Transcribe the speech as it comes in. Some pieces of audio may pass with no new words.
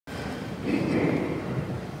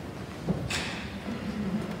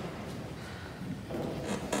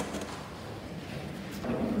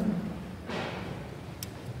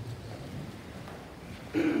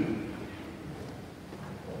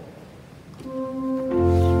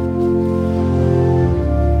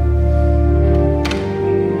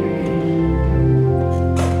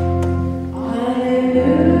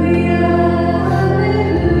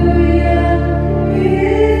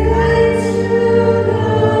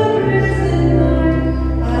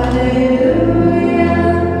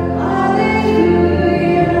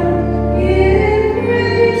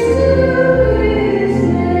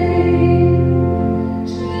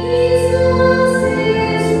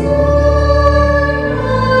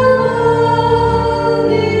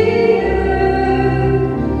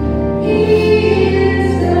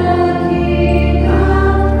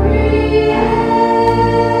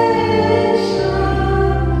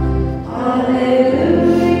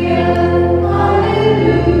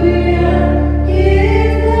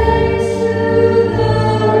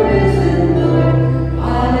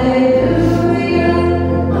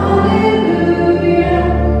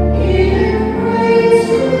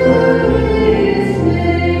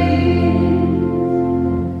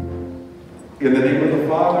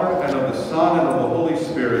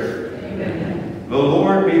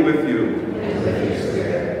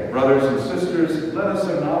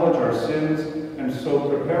so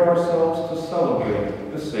prepare ourselves to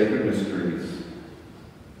celebrate the sacred mysteries.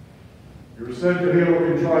 You were sent to heal a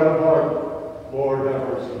contrite heart. Lord, have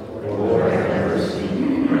mercy. Lord, have mercy.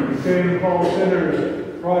 You came to call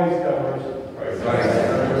sinners. Christ, have mercy. Christ,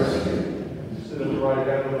 have mercy. You sit at the right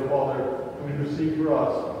hand of the Father, and intercede for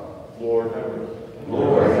us. Lord, have mercy.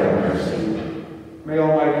 Lord, have mercy. May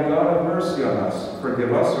Almighty God have mercy on us,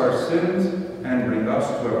 forgive us our sins, and bring us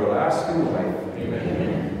to everlasting life.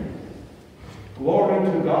 Amen. Glory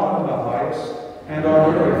to God in the highest, and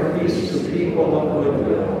on earth peace to people of good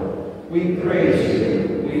will. We praise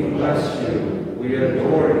you, we bless you, we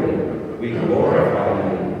adore you, we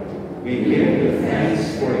glorify you. We give you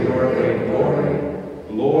thanks for your great glory,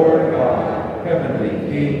 Lord God,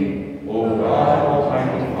 heavenly King, O God,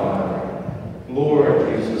 Almighty Father, Lord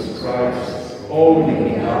Jesus Christ,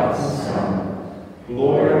 only begotten Son,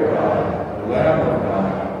 Lord God, Lamb of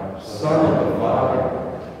God, Son of the Father,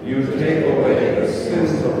 you take away the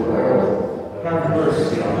sins of the world, have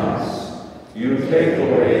mercy on us. You take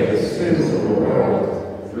away the sins of the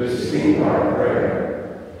world, receive our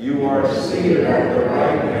prayer. You are seated at the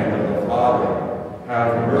right hand of the Father,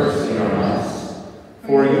 have mercy on us.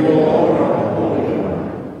 For you alone are the Holy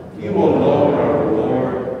One, you alone are the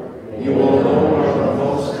Lord, you alone are the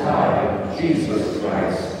Most High, Jesus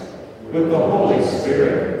Christ, with the Holy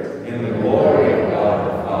Spirit, in the glory of God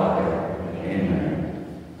the Father. Amen.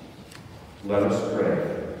 Let us pray.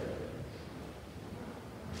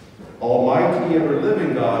 Almighty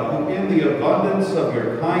ever-living God, who in the abundance of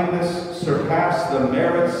your kindness surpass the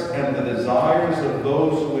merits and the desires of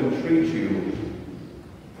those who entreat you,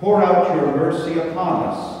 pour out your mercy upon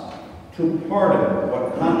us, to pardon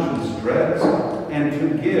what conscience dreads, and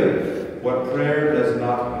to give what prayer does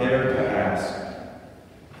not dare to ask.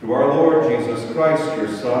 Through our Lord Jesus Christ, your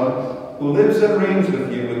Son, who lives and reigns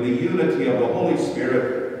with you in the unity of the Holy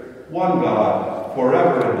Spirit, one God,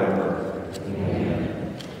 forever and ever.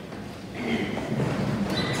 Amen.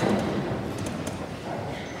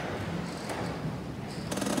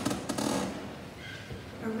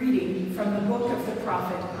 A reading from the book of the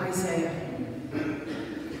prophet Isaiah.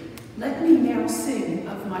 Let me now sing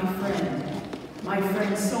of my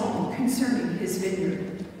friend's song concerning his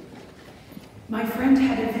vineyard. My friend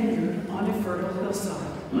had a vineyard on a fertile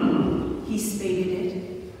hillside. He spaded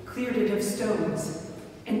it, cleared it of stones,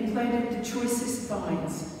 and planted the choicest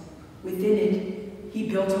vines. Within it, he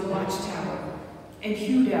built a watchtower and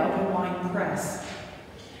hewed out a wine press.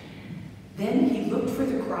 Then he looked for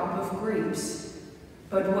the crop of grapes,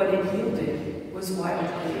 but what it yielded was wild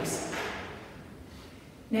grapes.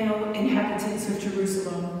 Now, inhabitants of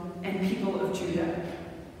Jerusalem and people of Judah,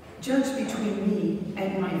 judge between me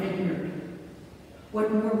and my vineyard.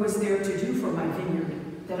 What more was there to do for my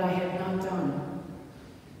vineyard that I had not done?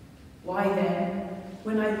 Why then,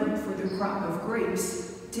 when I looked for the crop of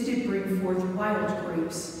grapes, did it bring forth wild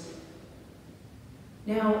grapes?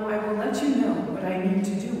 Now I will let you know what I mean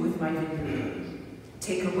to do with my vineyard.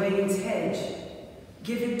 Take away its hedge,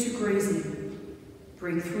 give it to grazing,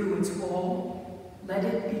 break through its wall, let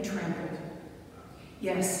it be trampled.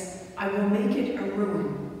 Yes, I will make it a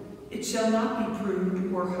ruin. It shall not be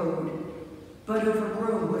pruned or hoed, but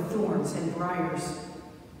overgrown with thorns and briars.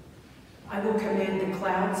 I will command the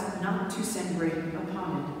clouds not to send rain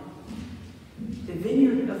upon it. The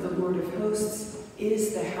vineyard of the Lord of hosts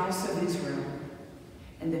is the house of Israel,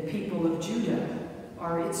 and the people of Judah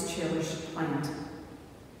are its cherished plant.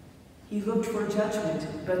 He looked for judgment,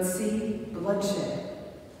 but see bloodshed,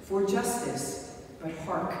 for justice, but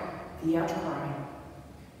hark, the outcry.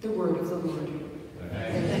 The word of the Lord.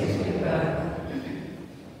 Thanks be to God.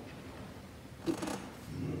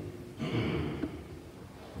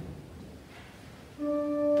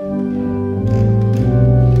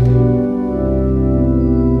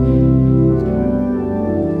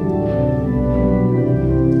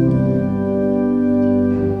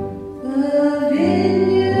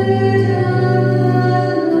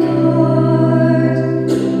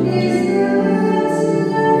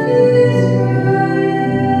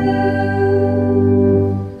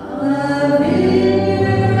 Amen.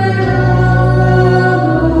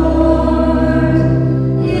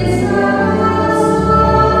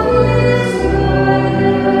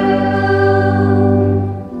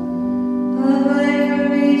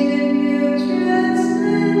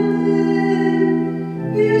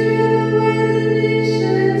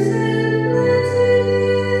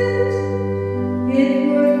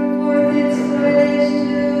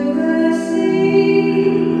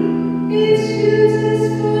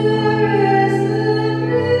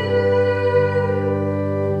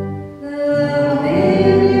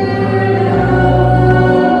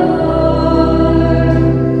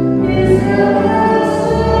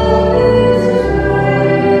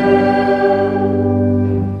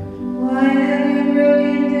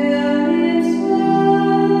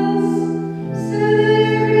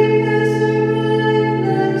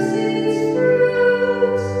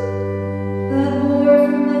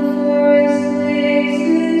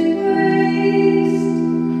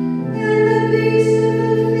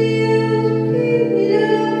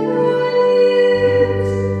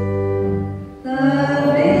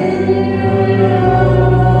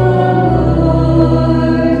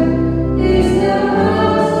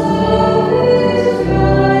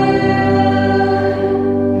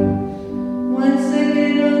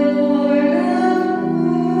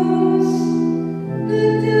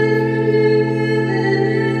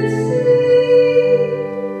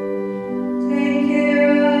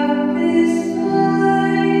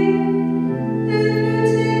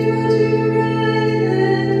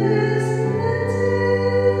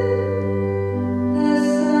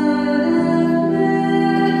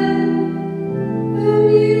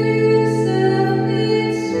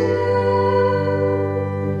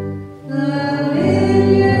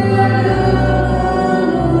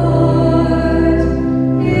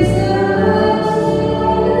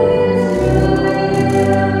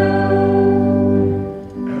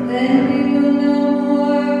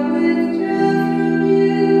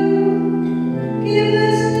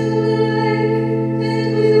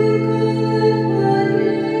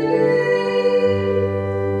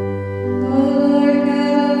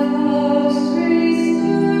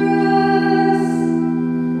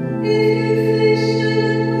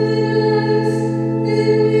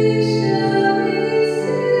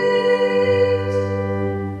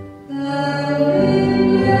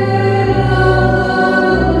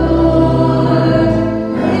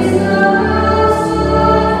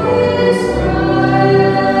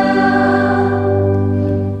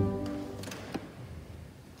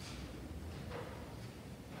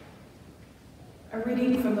 A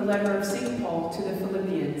reading from the letter of St. Paul to the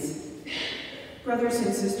Philippians. Brothers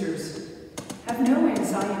and sisters, have no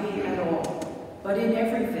anxiety at all, but in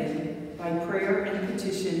everything, by prayer and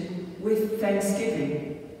petition, with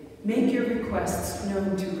thanksgiving, make your requests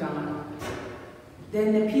known to God.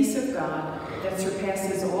 Then the peace of God, that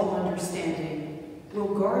surpasses all understanding,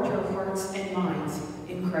 will guard your hearts and minds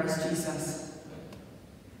in Christ Jesus.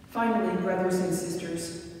 Finally, brothers and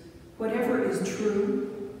sisters, whatever is true,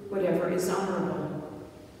 whatever is honorable,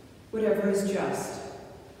 whatever is just,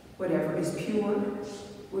 whatever is pure,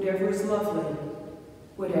 whatever is lovely,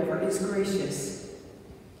 whatever is gracious,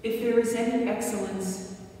 if there is any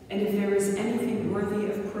excellence, and if there is anything worthy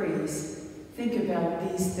of praise, think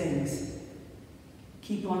about these things.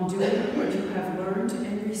 Keep on doing what you have learned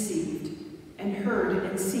and received, and heard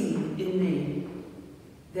and seen in me.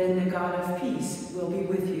 Then the God of peace will be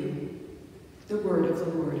with you. The word of the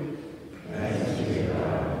Lord. Thanks be to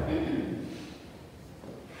God.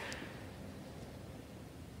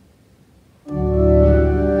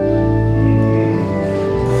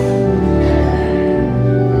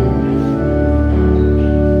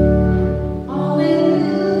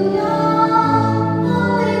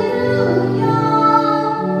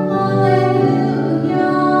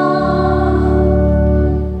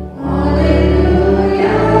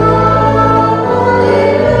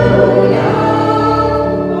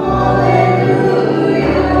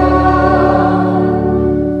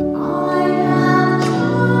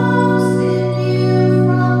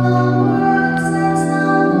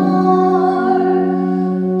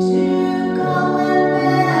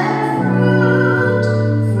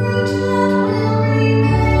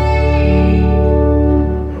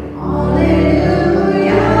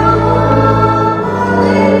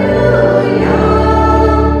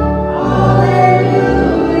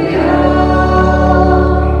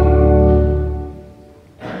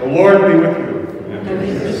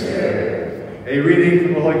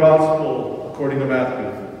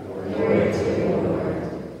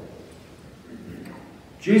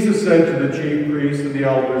 Jesus said to the chief priests and the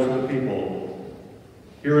elders and the people,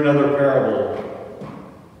 "Hear another parable.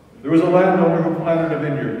 There was a landowner who planted a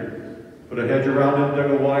vineyard, put a hedge around it,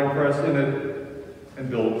 dug a winepress in it, and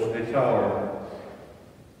built a tower.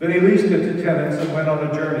 Then he leased it to tenants and went on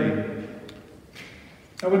a journey.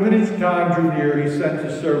 And when vintage time drew near, he sent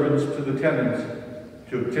his servants to the tenants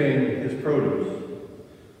to obtain his produce.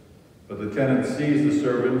 But the tenants seized the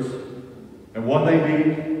servants, and one they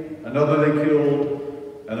beat, another they killed,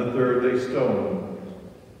 and a third they stoned.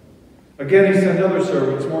 Again he sent other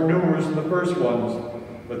servants, more numerous than the first ones,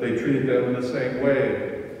 but they treated them in the same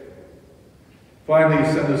way. Finally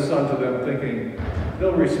he sent his son to them, thinking,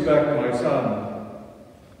 'They'll respect my son.'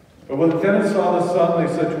 But when the tenants saw the son,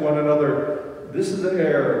 they said to one another, 'This is the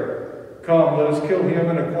heir. Come, let us kill him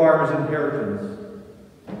and acquire his inheritance.'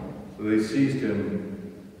 So they seized him,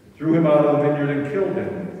 threw him out of the vineyard, and killed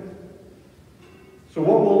him. So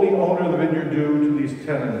what will the owner of the vineyard do to these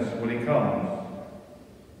tenants when he comes?"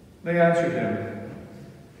 They answered him,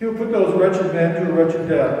 "He'll put those wretched men to a wretched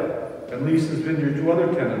death and lease his vineyard to other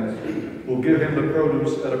tenants who will give him the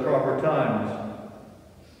produce at a proper times."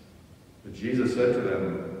 But Jesus said to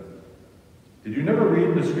them, "Did you never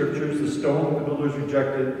read in the scriptures, the stone that the builders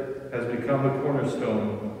rejected has become the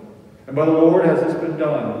cornerstone, and by the Lord has this been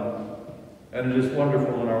done, and it is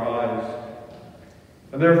wonderful in our eyes?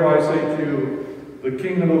 And therefore I say to you, the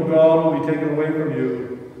kingdom of God will be taken away from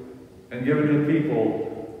you and given to the people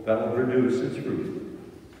that will produce its fruit."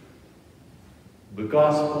 The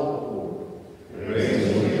Gospel of the Lord.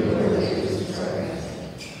 Praise to you, Lord Jesus Christ.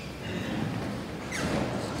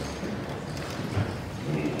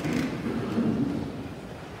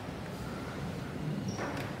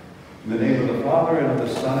 In the name of the Father, and of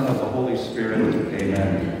the Son, and of the Holy Spirit,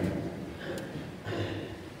 amen.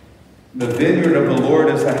 The vineyard of the Lord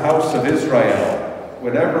is the house of Israel.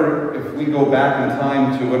 Whenever, if we go back in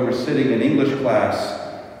time to when we're sitting in English class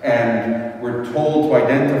and we're told to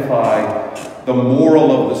identify the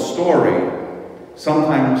moral of the story,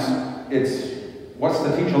 sometimes it's, what's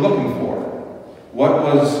the teacher looking for? What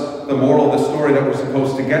was the moral of the story that we're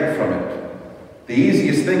supposed to get from it? The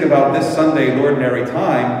easiest thing about this Sunday in ordinary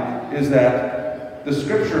time is that the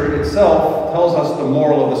scripture itself tells us the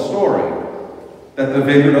moral of the story, that the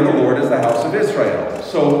vineyard of the Lord is the house of Israel.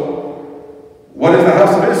 So, what is the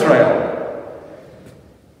house of Israel?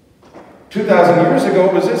 2,000 years ago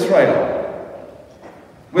it was Israel.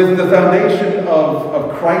 With the foundation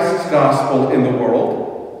of Christ's gospel in the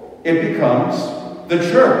world, it becomes the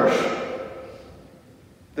church.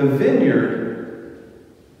 The vineyard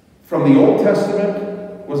from the Old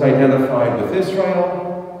Testament was identified with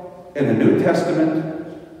Israel. In the New Testament,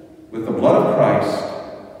 With the blood of Christ,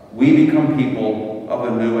 we become people of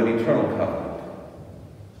a new and eternal covenant.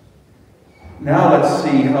 Now let's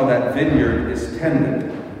see how that vineyard is tended.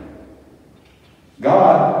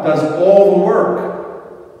 God does all the work.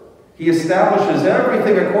 He establishes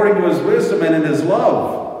everything according to his wisdom and in his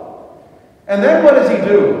love. And then what does he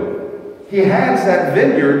do? He hands that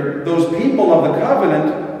vineyard, those people of the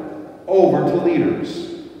covenant, over to leaders.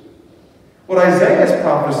 What Isaiah is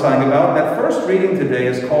prophesying about, that first reading today,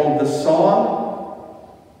 is called the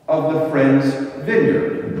Song of the Friend's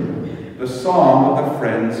Vineyard. The Song of the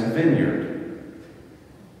Friend's Vineyard.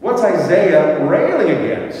 What's Isaiah railing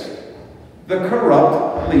against? The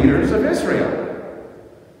corrupt leaders of Israel.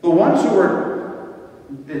 The ones who were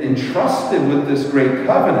entrusted with this great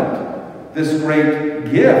covenant, this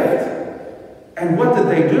great gift. And what did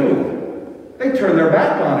they do? They turned their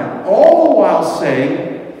back on it, all the while saying,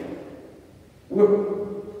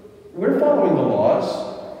 we're following the laws.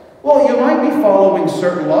 Well, you might be following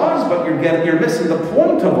certain laws, but you're missing the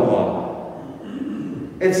point of the law.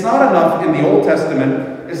 It's not enough in the Old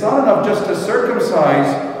Testament, it's not enough just to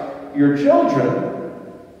circumcise your children.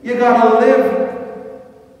 You got to live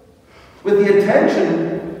with the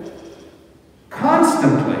attention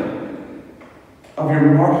constantly of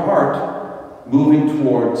your heart moving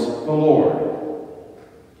towards the Lord.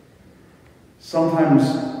 Sometimes,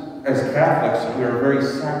 as Catholics, we are very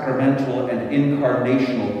sacramental and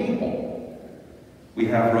incarnational people. We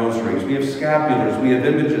have rosaries, we have scapulars, we have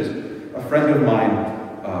images. A friend of mine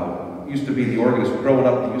used to be the organist, growing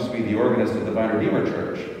up, he used to be the organist at the Divine Redeemer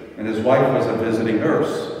Church, and his wife was a visiting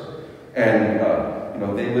nurse. And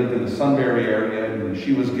they lived in the Sunbury area, and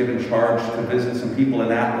she was given charge to visit some people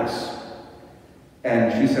in Atlas.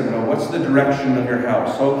 And she said, well, what's the direction of your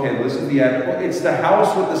house? Okay, listen to the address. Well, it's the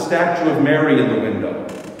house with the statue of Mary in the window.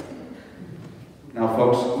 Now,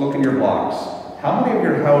 folks, look in your blocks. How many of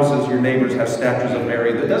your houses, your neighbors, have statues of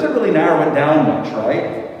Mary? That doesn't really narrow it down much,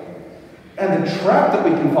 right? And the trap that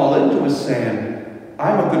we can fall into is saying,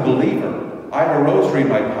 I'm a good believer. I have a rosary in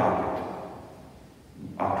my pocket.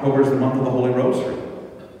 October is the month of the Holy Rosary.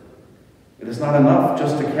 It is not enough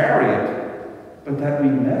just to carry it, but that we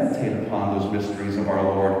meditate upon those mysteries of our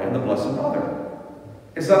Lord and the Blessed Mother.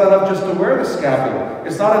 It's not enough just to wear the scapular.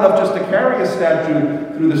 It's not enough just to carry a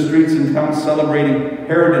statue through the streets and towns celebrating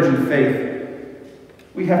heritage and faith.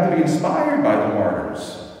 We have to be inspired by the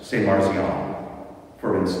martyrs, St. Marzion,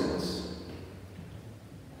 for instance.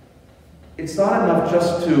 It's not enough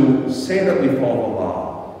just to say that we follow the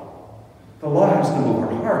law. The law has to move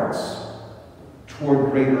our hearts toward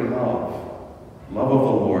greater love. Love of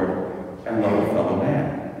the Lord and love of fellow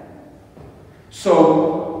man.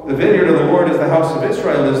 So, the vineyard of the Lord is the house of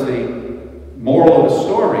Israel is the moral of the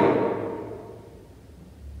story.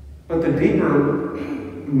 But the deeper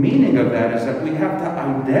meaning of that is that we have to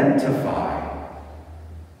identify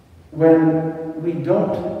when we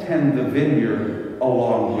don't tend the vineyard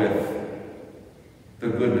along with the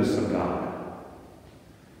goodness of God.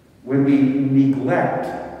 When we neglect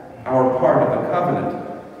our part of the covenant.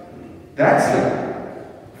 That's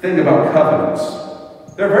the thing about covenants.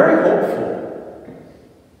 They're very hopeful.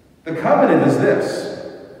 The covenant is this: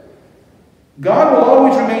 God will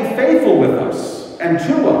always remain faithful with us and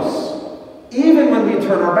to us, even when we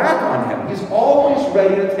turn our back on him. He's always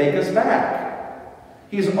ready to take us back.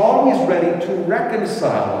 He's always ready to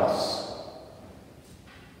reconcile us.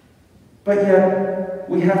 But yet,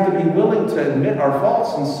 we have to be willing to admit our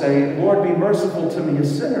faults and say, Lord, be merciful to me, a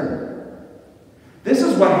sinner. This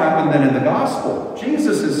is what happened then in the gospel.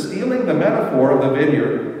 Jesus is stealing the metaphor of the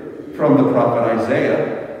vineyard from the prophet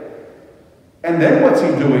Isaiah. And then what's he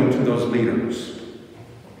doing to those leaders?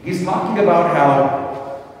 He's talking about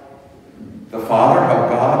how the Father, how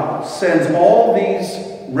God sends all these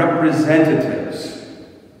representatives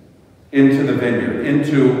into the vineyard,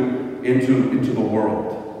 into the world.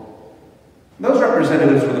 Those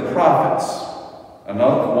representatives were the prophets.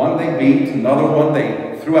 Another one they beat, another one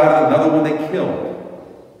they threw out, another one they killed.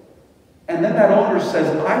 And then that owner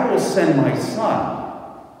says, I will send my son.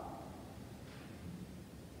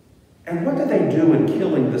 And what did they do in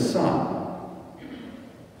killing the son?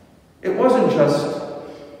 It wasn't just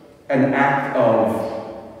an act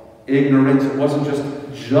of ignorance. It wasn't just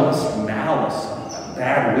malice,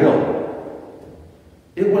 bad will.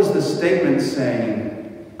 It was the statement saying,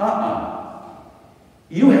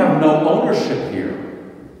 you have no ownership here.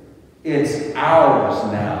 It's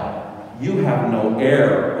ours now. You have no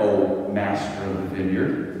heir, O master of the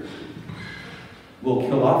vineyard. We'll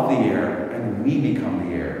kill off the heir, and we become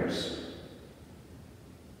the heirs.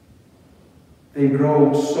 They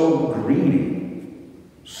grow so greedy,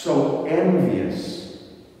 so envious,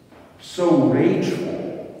 so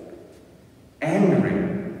rageful,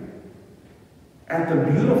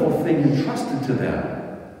 the beautiful thing entrusted to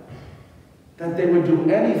them, that they would do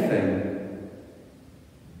anything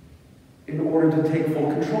in order to take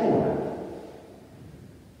full control of it.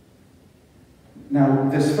 Now,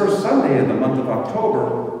 this first Sunday in the month of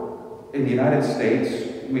October, in the United States,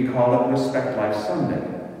 we call it Respect Life Sunday.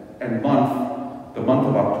 And the month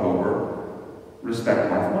of October,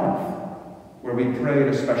 Respect Life Month, where we pray in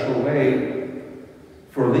a special way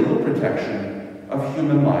for legal protection of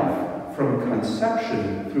human life from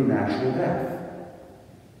conception through natural death.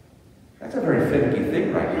 That's a very finicky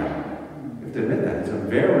thing right now. You have to admit that. It's a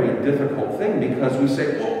very difficult thing because we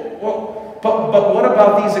say, but what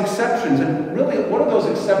about these exceptions? And really, what are those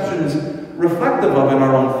exceptions reflective of in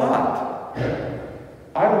our own thought?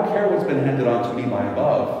 I don't care what's been handed on to me by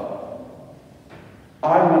above.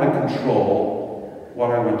 I want to control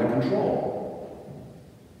what I want to control.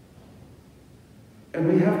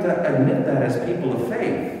 And we have to admit that as people of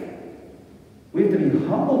faith. We have to be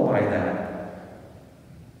humbled by that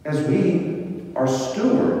as we are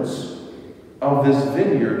stewards of this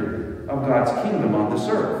vineyard of God's kingdom on this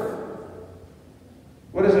earth.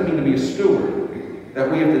 What does it mean to be a steward? That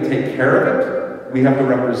we have to take care of it, we have to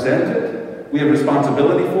represent it, we have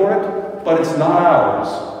responsibility for it, but it's not ours.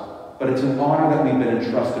 But it's an honor that we've been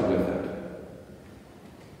entrusted with it.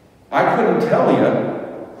 I couldn't tell you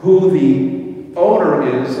who the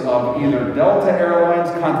owner is of either Delta Airlines,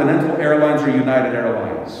 Continental Airlines, or United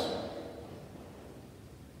Airlines.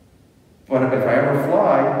 But if I ever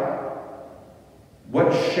fly,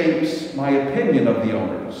 what shapes my opinion of the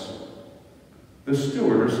owners? The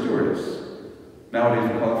steward or stewardess.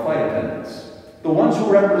 Nowadays we call it flight attendants. The ones who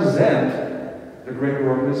represent the greater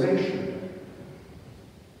organization.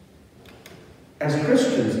 As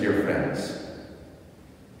Christians, dear friends,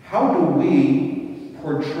 how do we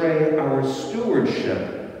portray our stewardship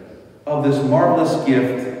of this marvelous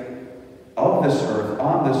gift of this earth,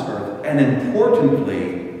 on this earth, and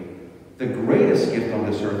importantly, the greatest gift on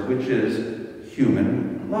this earth, which is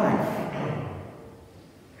human life?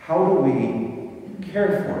 How do we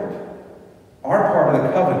care for it? Our part of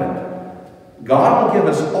the covenant. God will give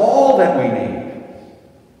us all that we need.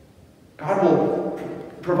 God will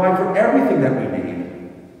provide for everything that we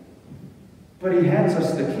need. But he hands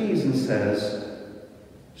us the keys and says,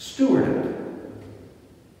 steward it.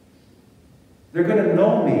 They're going to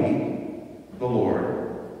know me, the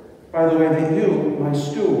Lord, by the way that you, my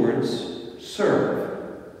stewards, serve.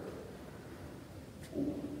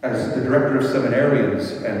 As the director of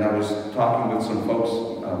seminarians, and I was talking with some folks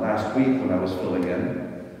last week when I was filling in,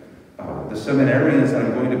 the seminarians that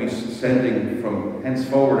I'm going to be sending from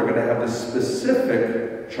henceforward are going to have this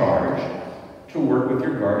specific charge to work with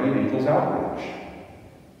your guardian angels outreach.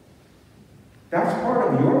 That's part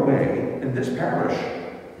of your way in this parish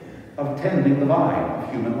of tending the vine of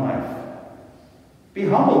human life. Be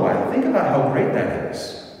humbled by it. Think about how great that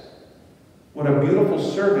is. What a beautiful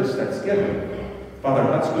service that's given. Father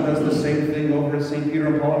Hutzko does the same thing over at St. Peter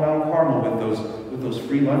and Paul at Mount Carmel with those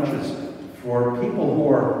free lunches for people who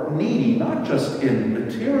are needy, not just in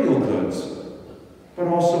material goods, but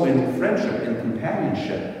also in friendship, in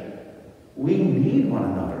companionship. We need one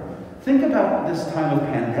another. Think about this time of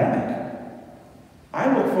pandemic.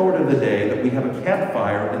 I look forward to the day that we have a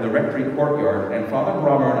campfire in the rectory courtyard, and Father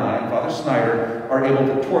Brommer and I and Father Snyder are able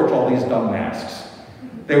to torch all these dumb masks.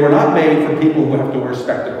 They were not made for people who have to wear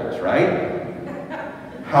spectacles, right?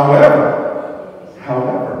 However,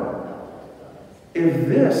 if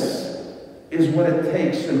this is what it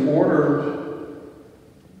takes in order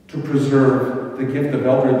to preserve the gift of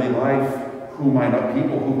elderly life,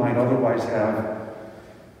 people who might otherwise have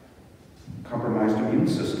compromised immune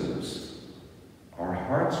systems, our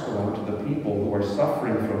hearts go out to the people who are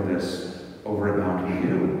suffering from this over at Mountain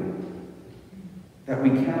View. That we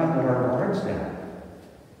cannot let our guards down.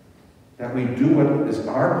 That we do what is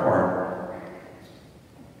our part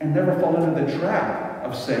and never fall into the trap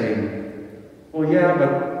of saying, well, yeah,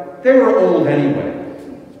 but they were old anyway.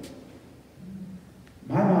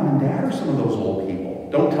 My mom and dad are some of those old people.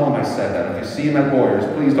 Don't tell them I said that. If you see them at Boyers,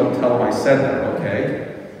 please don't tell them I said that,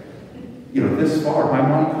 okay? You know, this far, my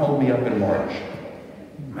mom called me up in March.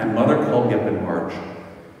 My mother called me up in March.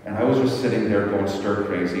 And I was just sitting there going stir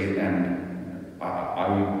crazy, and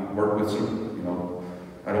I work with some,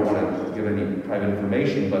 I don't want to give any private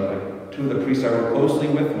information, but like two of the priests I work closely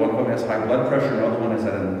with, one of them has high blood pressure, another one has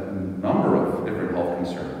had a number of different health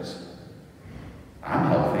concerns. I'm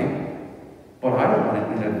healthy, but I don't want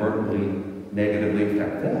to inadvertently negatively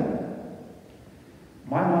affect them.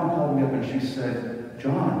 My mom called me up and she said,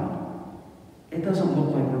 John, it doesn't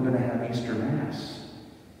look like we're going to have Easter Mass.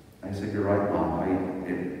 I said, you're right, Mom.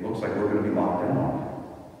 It looks like we're going to be locked down.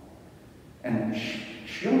 And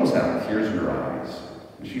tears in her eyes.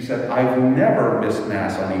 And she said, I've never missed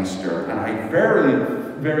Mass on Easter, and I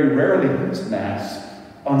very rarely missed Mass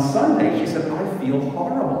on Sunday. She said, I feel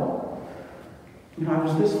horrible. You know, I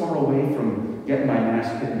was this far away from getting my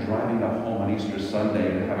Mass kit and driving up home on Easter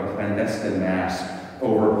Sunday to have a clandestine Mass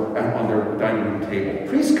over on their dining room table.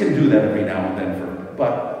 Priests can do that every now and then,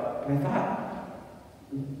 but I thought,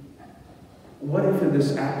 what if in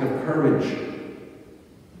this act of courage,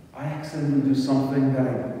 I accidentally do something that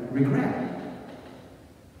I regret?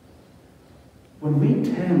 When we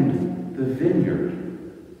tend the vineyard,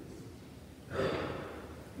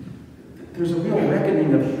 there's a real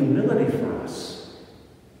reckoning of humility for us.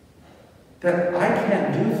 That I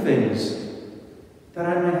can't do things that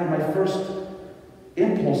I might have my first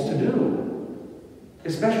impulse to do.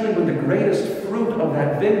 Especially when the greatest fruit of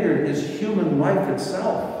that vineyard is human life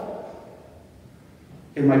itself.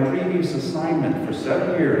 In my previous assignment for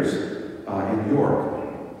 7 years in York,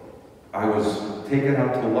 I was taken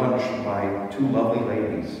out to lunch by 2 lovely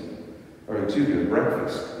ladies,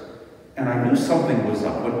 breakfast. And I knew something was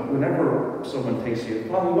up. Whenever someone takes you,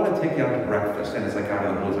 well, we want to take you out to breakfast, and it's like out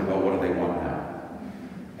of the blue, it's like, oh, what do they want now?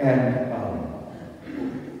 And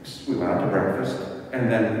we went out to breakfast,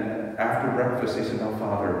 and then after breakfast, they said, no,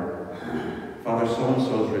 Father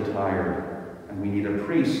so-and-so is retired, and we need a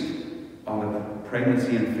priest on the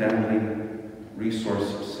Pregnancy and Family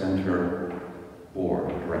Resource Center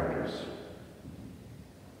Board of Directors.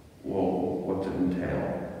 Well, what's it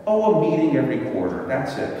entail? Oh, a meeting every quarter.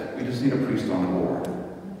 That's it. We just need a priest on the board.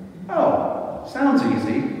 Oh, sounds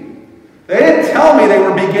easy. They didn't tell me they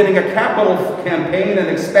were beginning a capital campaign and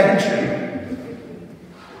expansion.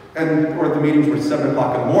 Or the meetings were 7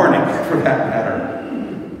 o'clock in the morning, for that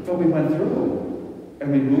matter. But we went through,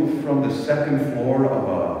 and we moved from the 2nd floor of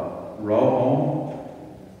a row home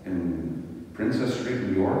in Princess Street,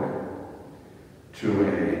 New York, to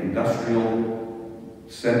an industrial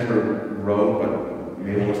center road, but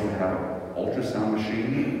able us to have an ultrasound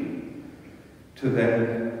machine, to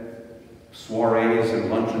then soirees and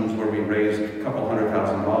luncheons where we raised a couple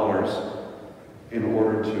 $100,000 in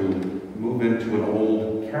order to move into an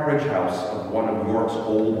old carriage house of one of York's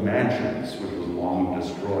old mansions, which was long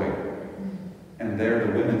destroyed. And there,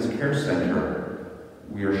 the Women's Care Center,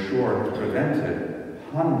 we are sure, prevented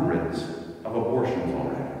hundreds of abortions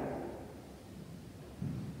already.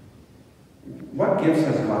 What gifts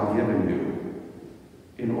has God given you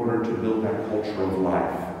in order to build that culture of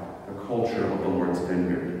life, the culture of the Lord's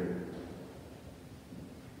vineyard?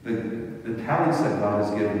 The talents that God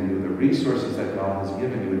has given you, the resources that God has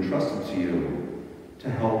given you, entrusted to you to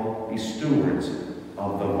help be stewards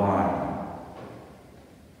of the vine.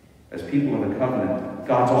 As people in the covenant,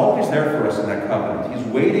 God's always there for us in that covenant. He's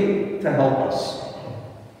waiting to help us.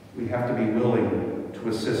 We have to be willing to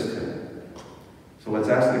assist Him. So let's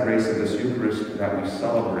ask the grace of this Eucharist that we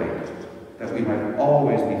celebrate, that we might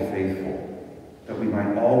always be faithful, that we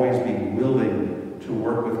might always be willing to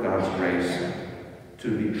work with God's grace,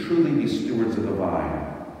 to truly be stewards of the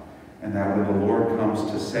vine, and that when the Lord comes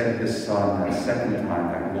to send His Son that second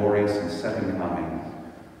time, that glorious and second coming,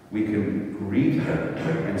 we can greet Him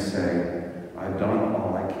and say, I've done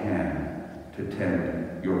all I can to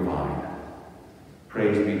tend your vine.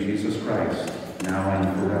 Praise be Jesus Christ, now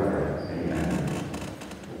and forever. Amen.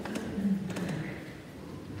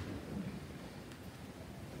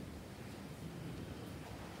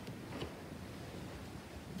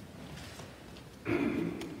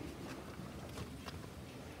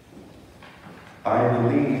 I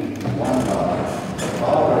believe in one God, the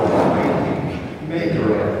Father Almighty,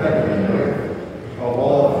 maker of heaven and earth, of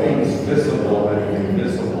all things visible and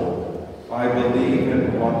invisible. I believe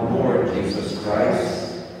in one Lord Jesus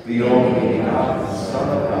Christ, the only begotten Son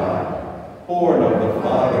of God, born of the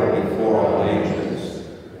Father before all ages,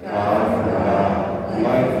 God from God,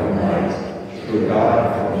 light from light, true God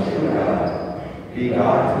from true God,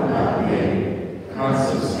 begotten, not made,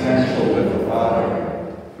 consubstantial with the Father.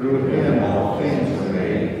 Through Him all things were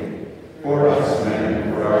made. For us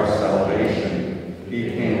men, for our salvation, He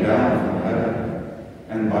came down from heaven,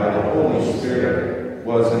 and by the Holy Spirit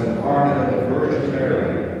was incarnate of the Virgin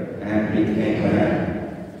Mary, and became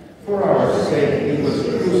man. For our sake He was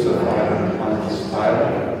crucified under Pontius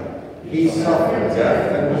Pilate. He suffered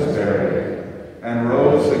death and was buried, and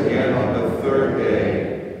rose again on the 3rd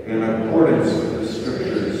day, in accordance with the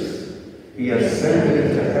Scriptures. He ascended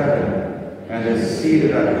into heaven, and is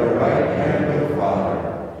seated at the right hand of the Father.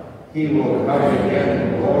 He will come again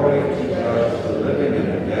in glory to judge the living and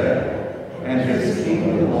the dead, and His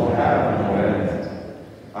kingdom will have no end.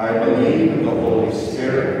 I believe in the Holy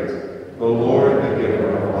Spirit, the Lord, the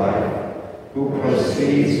giver of life, who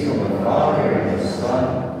proceeds from the Father and the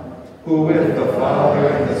Son, who Father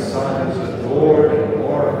and the Son is adored and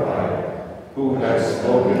glorified, who has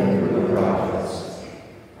spoken through the prophets.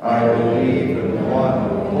 I believe in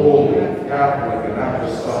one holy, Catholic, and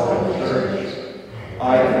Apostolic Church.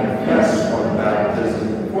 I confess one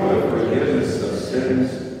baptism for the forgiveness of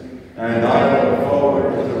sins, and I look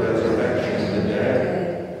forward to the resurrection of the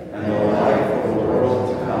dead and the life of the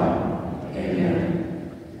world to come.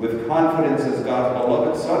 Amen. With confidence as God's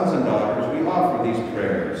beloved sons and daughters, we offer these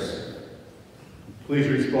prayers. Please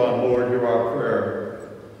respond, Lord, hear our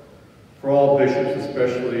prayer. For all bishops,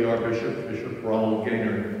 especially our bishop, Bishop Ronald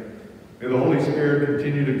Gaynor, may the Holy Spirit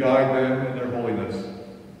continue to guide them in their holiness.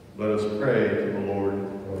 Let us pray to the Lord.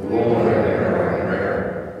 Lord, hear our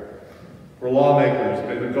prayer. For lawmakers,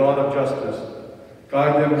 may the God of justice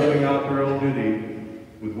guide them living out their own duty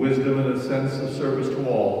with wisdom and a sense of service to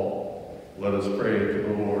all. Let us pray to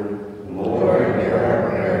the Lord. Lord, hear our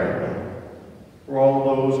prayer. For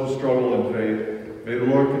all those who struggle in faith, may the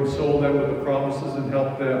Lord console them with the promises and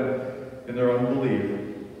help them in their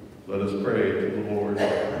unbelief. Let us pray to the Lord.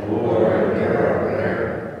 Lord, hear our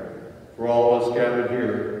prayer. For all of us gathered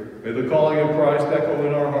here, may the calling of Christ echo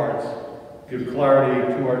in our hearts, give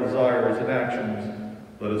clarity to our desires and actions.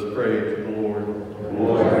 Let us pray to the Lord.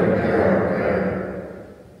 Lord, hear our prayer.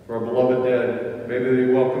 For our beloved dead, may they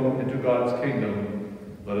be welcomed into God's kingdom.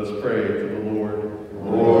 Let us pray to the Lord.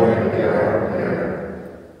 Lord, hear our prayer.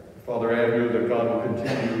 Father Andrew, that God will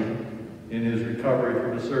continue in his recovery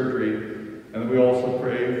from the surgery. And we also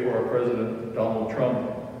pray for our President, Donald Trump,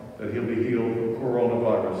 that he'll be healed from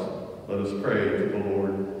coronavirus. Let us pray to the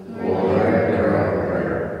Lord. Lord, hear our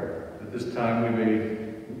prayer. At this time, we may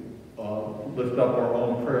lift up our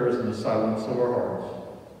own prayers in the silence of our hearts.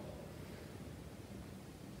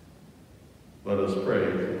 Let us pray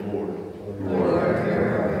to the Lord. Lord, hear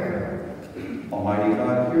our prayer. Almighty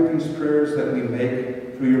God, hear these prayers that we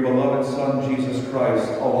make through your beloved Son, Jesus Christ,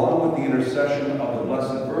 along with the intercession of the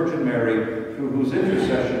Blessed Virgin Mary, through whose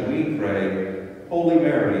intercession we pray. Holy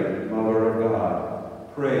Mary, Mother of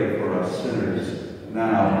God, pray for us sinners,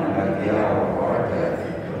 now and at the hour of our death.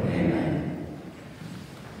 Amen.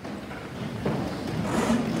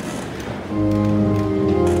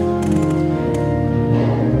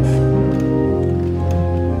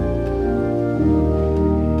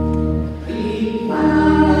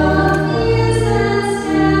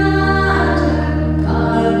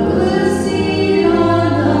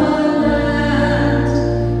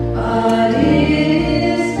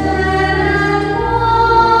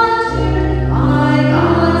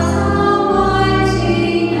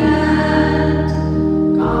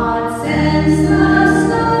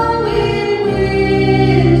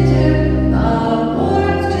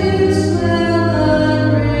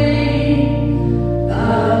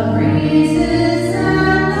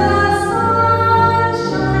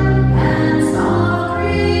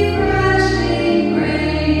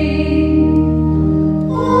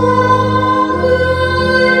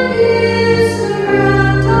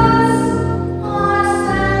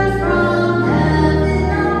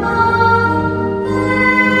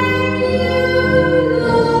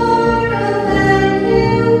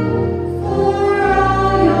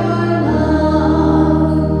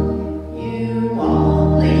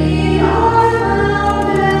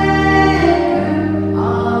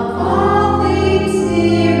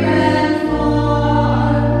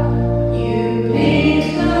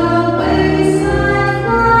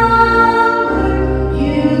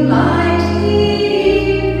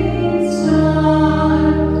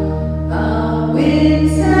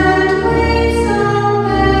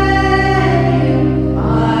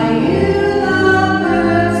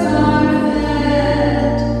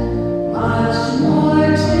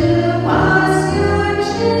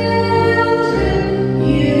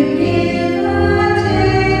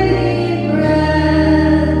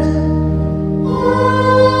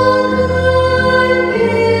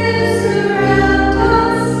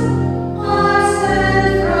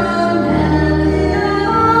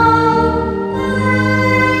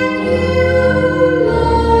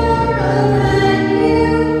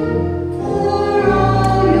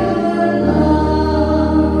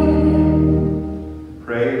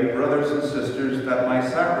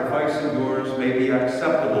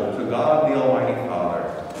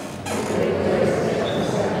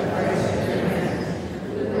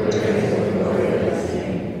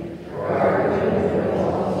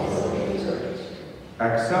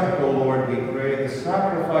 Accept, O Lord, we pray, the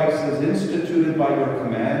sacrifices instituted by your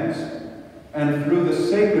commands, and through the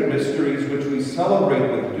sacred mysteries which we celebrate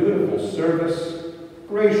with dutiful service,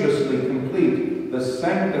 graciously complete the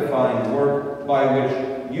sanctifying work by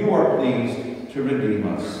which you are pleased to redeem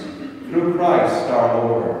us. Through Christ our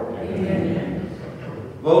Lord. Amen.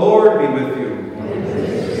 The Lord be with you.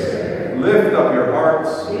 Lift up your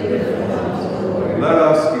hearts. Let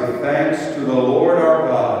us give thanks to the Lord our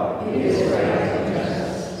God. It is right and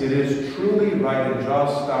just. It is truly right and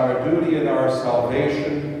just, our duty and our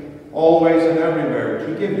salvation, always and everywhere,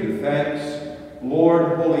 to give you thanks,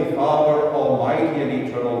 Lord, Holy Father, Almighty and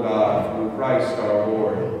eternal God, through Christ our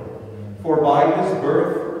Lord. For by his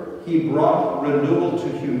birth he brought renewal to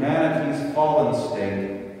humanity's fallen state,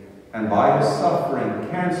 and by his suffering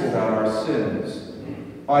canceled out our sins.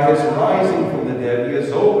 By his rising from the dead he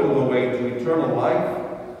has opened the way to eternal life,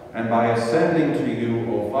 and by ascending to you,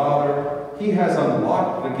 O Father, he has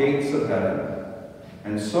unlocked the gates of heaven.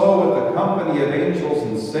 And so, with the company of angels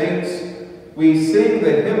and saints, we sing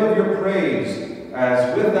the hymn of your praise,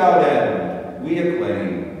 as without end we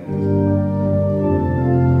acclaim.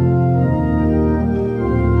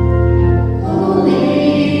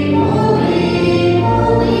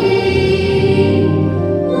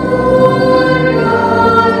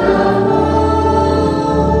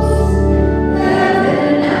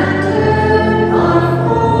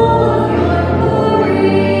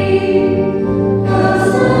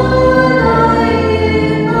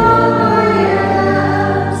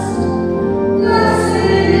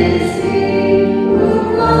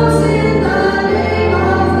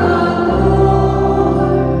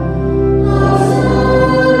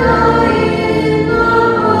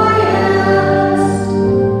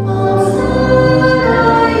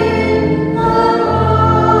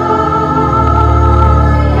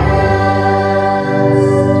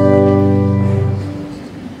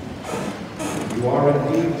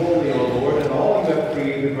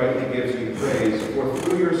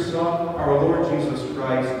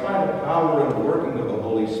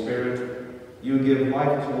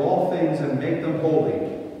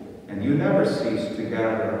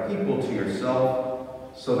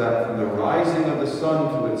 So that from the rising of the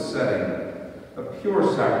sun to its setting, a pure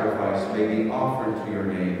sacrifice may be offered to your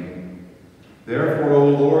name. Therefore, O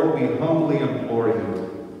Lord, we humbly implore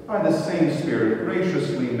you, by the same Spirit,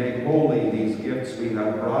 graciously make holy these gifts we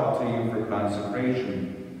have brought to you for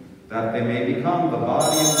consecration, that they may become the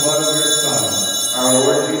body and blood of your Son, our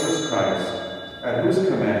Lord Jesus Christ, at whose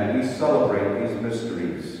command we celebrate these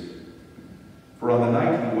mysteries. For on the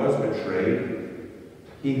night he was betrayed,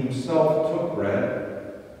 he himself took bread,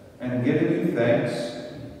 and giving you thanks,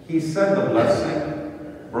 he said the blessing,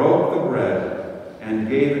 broke the bread, and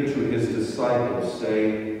gave it to his disciples,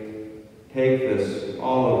 saying, "Take this,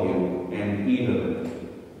 all of you, and eat of it,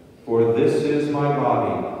 for this is my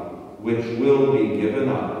body, which will be given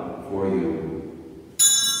up for you."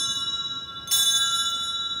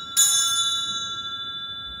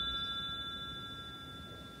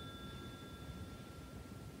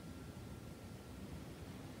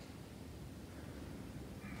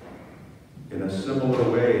 In a similar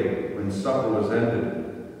way, when supper was ended,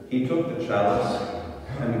 he took the chalice,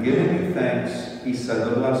 and giving you thanks, he said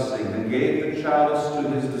the blessing, and gave the chalice to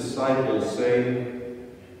his disciples, saying,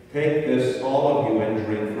 "Take this, all of you, and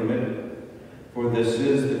drink from it, for this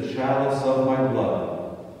is the chalice of my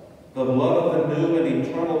blood, the blood of the new and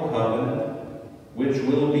eternal covenant, which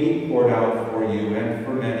will be poured out for you and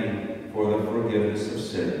for many for the forgiveness of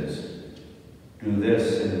sins. Do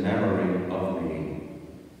this in memory of me."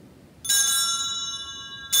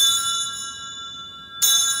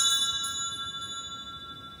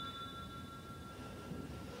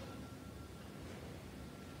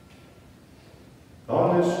 The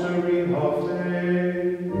mystery of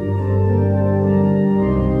faith.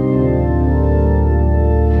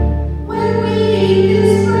 When we eat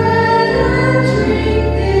this bread and drink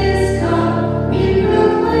this cup, we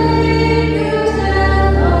proclaim your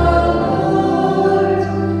death, O Lord,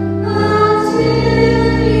 until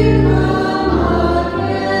you come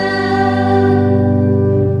again.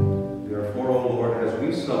 Therefore, O Lord, as we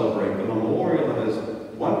celebrate the memorial of his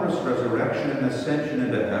wondrous resurrection and ascension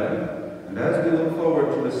into heaven, and as we look forward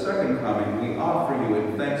to his second coming, we offer you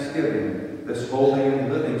in thanksgiving this holy and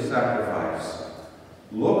living sacrifice.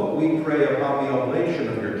 Look, we pray, upon the oblation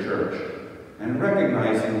of your church, and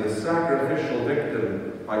recognizing the sacrificial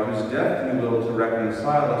victim by whose death you will to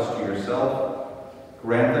reconcile us to yourself,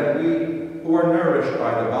 grant that we, who are nourished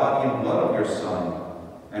by the body and blood of your Son,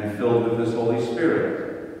 and filled with his Holy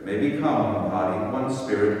Spirit, may become one body, one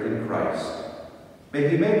spirit in Christ. May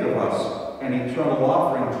he make of us an eternal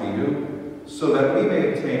offering to you, so that we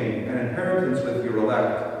may obtain an inheritance with your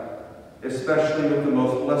elect, especially with the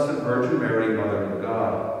most blessed Virgin Mary, Mother of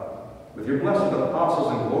God, with your blessed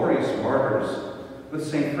apostles and glorious martyrs, with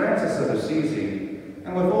St. Francis of Assisi,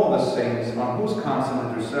 and with all the saints on whose constant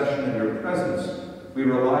intercession in your presence we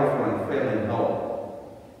rely for unfailing help.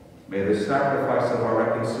 May the sacrifice of our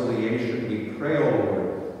reconciliation, we pray, O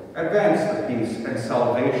Lord, advance the peace and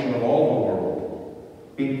salvation of all the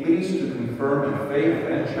world. Be pleased to confirm in faith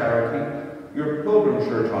and charity your pilgrim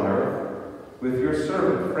church on earth, with your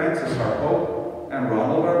servant Francis our Pope and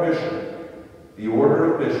Ronald our Bishop, the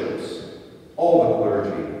order of bishops, all the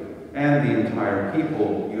clergy, and the entire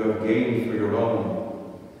people you have gained for your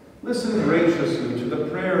own. Listen graciously to the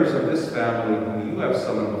prayers of this family whom you have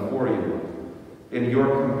summoned before you. In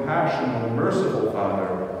your compassion, O merciful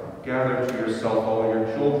Father, gather to yourself all your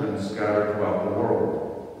children scattered throughout the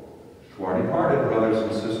world. To our departed brothers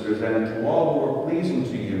and sisters, and to all who are pleasing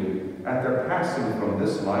to you at their passing from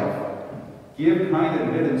this life, give kind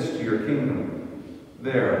admittance to your kingdom.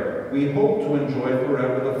 There, we hope to enjoy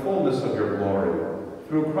forever the fullness of your glory,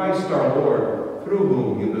 through Christ our Lord, through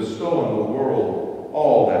whom you bestow on the world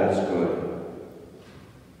all that is good.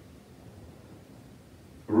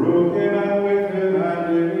 Through him and with him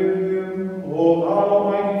and in him, O God,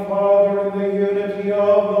 Almighty Father, in the unity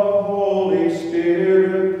of the Holy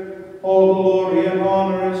Spirit, all glory and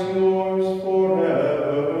honor is yours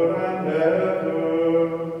forever and ever.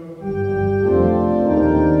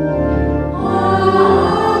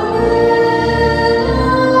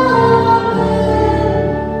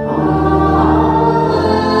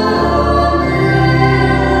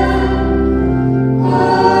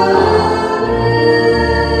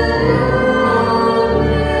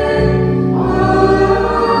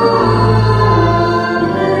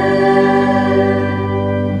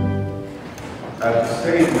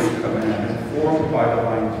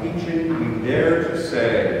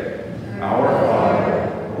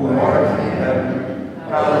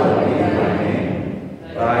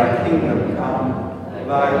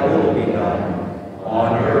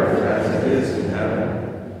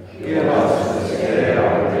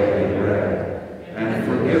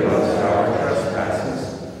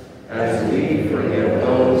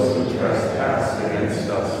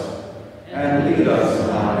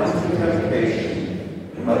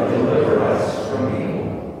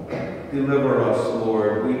 Deliver us,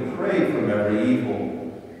 Lord, we pray, from every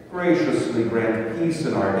evil. Graciously grant peace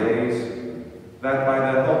in our days, that by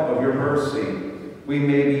the help of your mercy we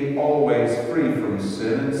may be always free from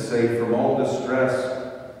sin and safe from all distress,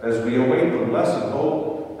 as we await the blessed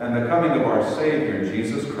hope and the coming of our Savior,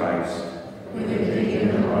 Jesus Christ. With the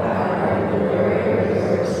kingdom of God, the glory of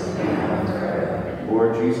yours, now and forever.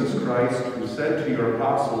 Lord Jesus Christ, who said to your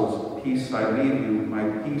apostles, "Peace I leave you, my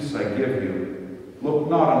peace I give you," look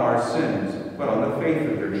not on our sins, but on the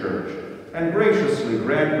faith of your church, and graciously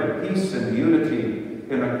grant her peace and unity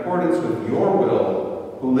in accordance with your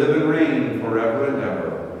will, who live and reign forever and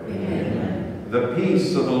ever. Amen. The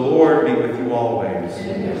peace of the Lord be with you always.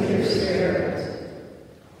 And with your spirit.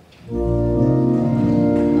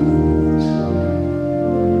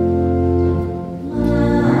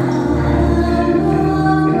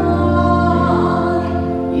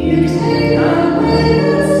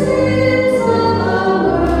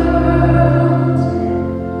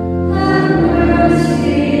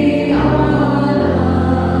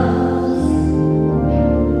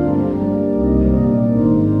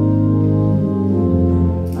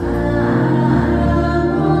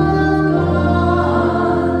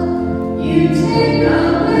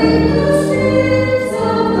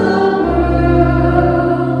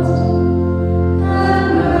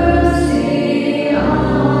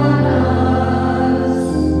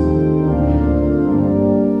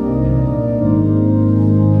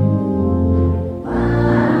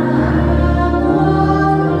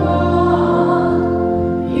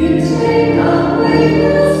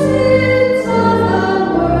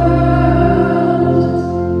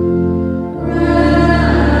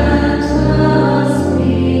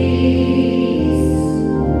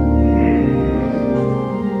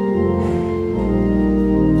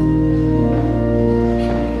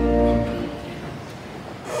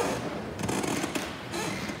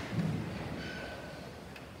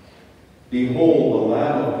 Behold the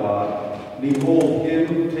Lamb of God. Behold him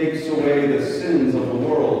who takes away the sins of the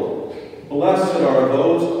world. Blessed are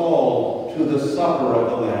those called to the supper of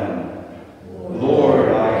the Lamb. Lord,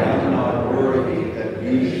 I am not worthy that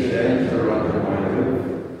you should enter under my roof,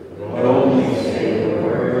 but only say the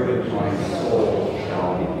word, and my soul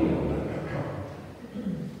shall be healed.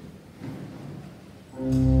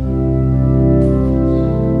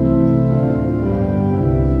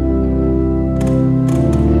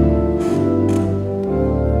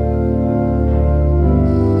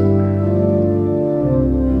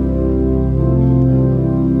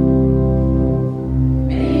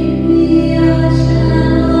 May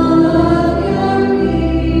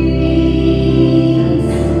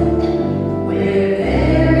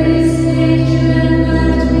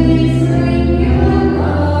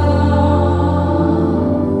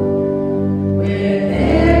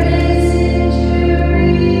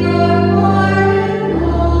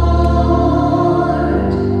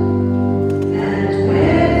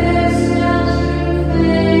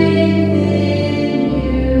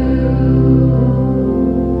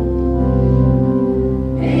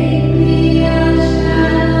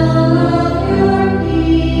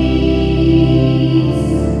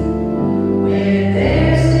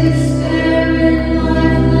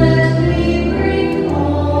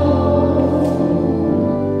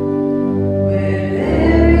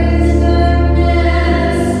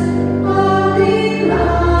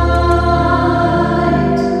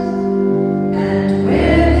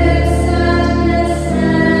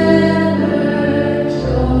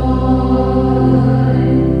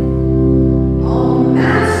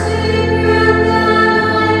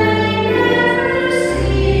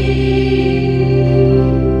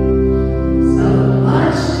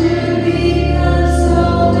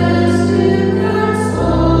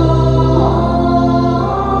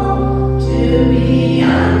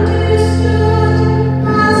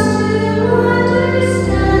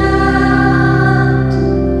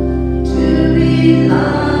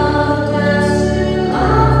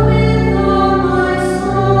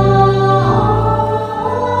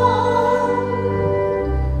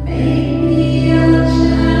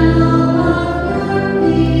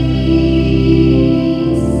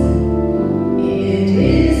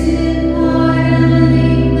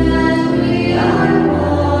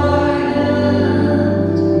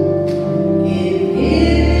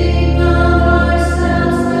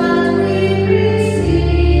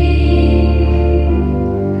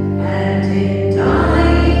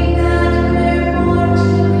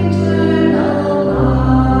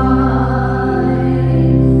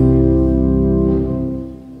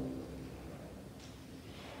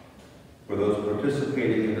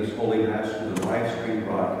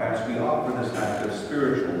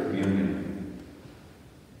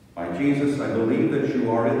Jesus, I believe that you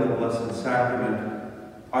are in the Blessed Sacrament.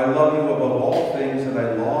 I love you above all things, and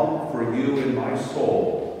I long for you in my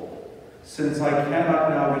soul. Since I cannot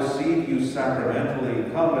now receive you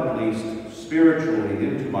sacramentally, come at least spiritually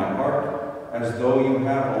into my heart, as though you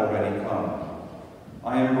have already come.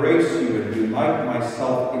 I embrace you and unite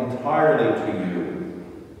myself entirely to you.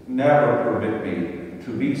 Never permit me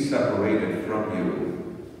to be separated from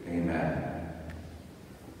you. Amen.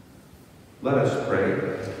 Let us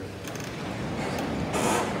pray.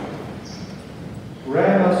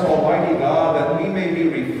 Grant us, Almighty God, that we may be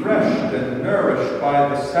refreshed and nourished by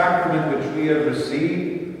the sacrament which we have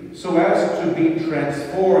received, so as to be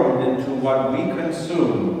transformed into what we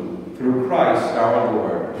consume through Christ our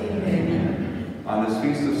Lord. Amen. On this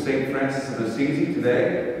feast of St. Francis of Assisi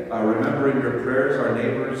today, remember in your prayers our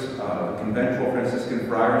neighbors, the conventual Franciscan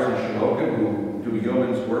friars in Shimoka who do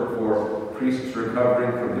yeoman's work for priests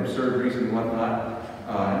recovering from hip surgeries and whatnot.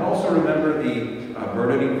 And also remember the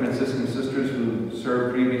Bernardine Franciscan sisters who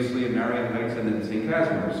served previously in Marian Heights and in St.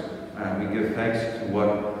 Casimir's. We give thanks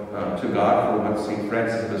to God for what St.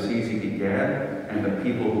 Francis of Assisi began and the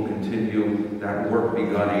people who continue that work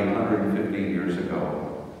begun 850 years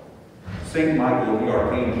ago. Saint Michael the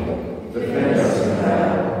Archangel, defend us in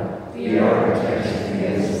battle, be our protection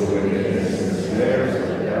against the wickedness and snares of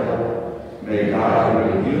the devil. May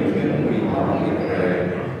God rebuke him, we humbly pray.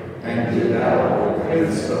 And do thou, O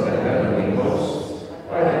Prince of the heavenly hosts,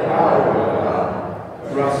 by the power of God,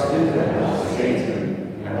 thrust into hell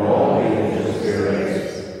Satan and all the evil spirits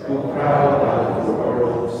who prowl about the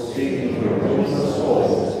world, seeking to ruin the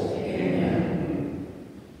souls. Amen.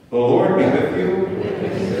 The Lord be with you.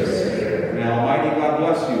 May Almighty God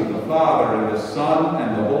bless you, the Father, and the Son,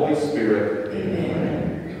 and the Holy Spirit.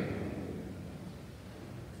 Amen.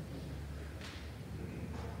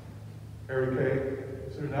 Mary Kay,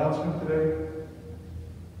 is there an announcement today?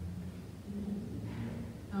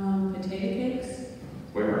 Potato cakes.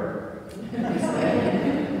 Where?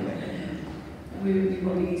 We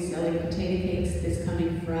will be selling potato cakes this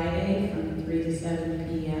coming Friday from 3 to 7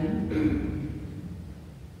 p.m.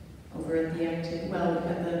 over at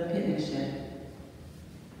the picnic shed.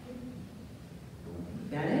 Is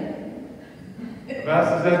that it? The Mass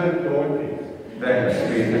is ended. Go in peace. Thanks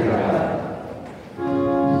be to God.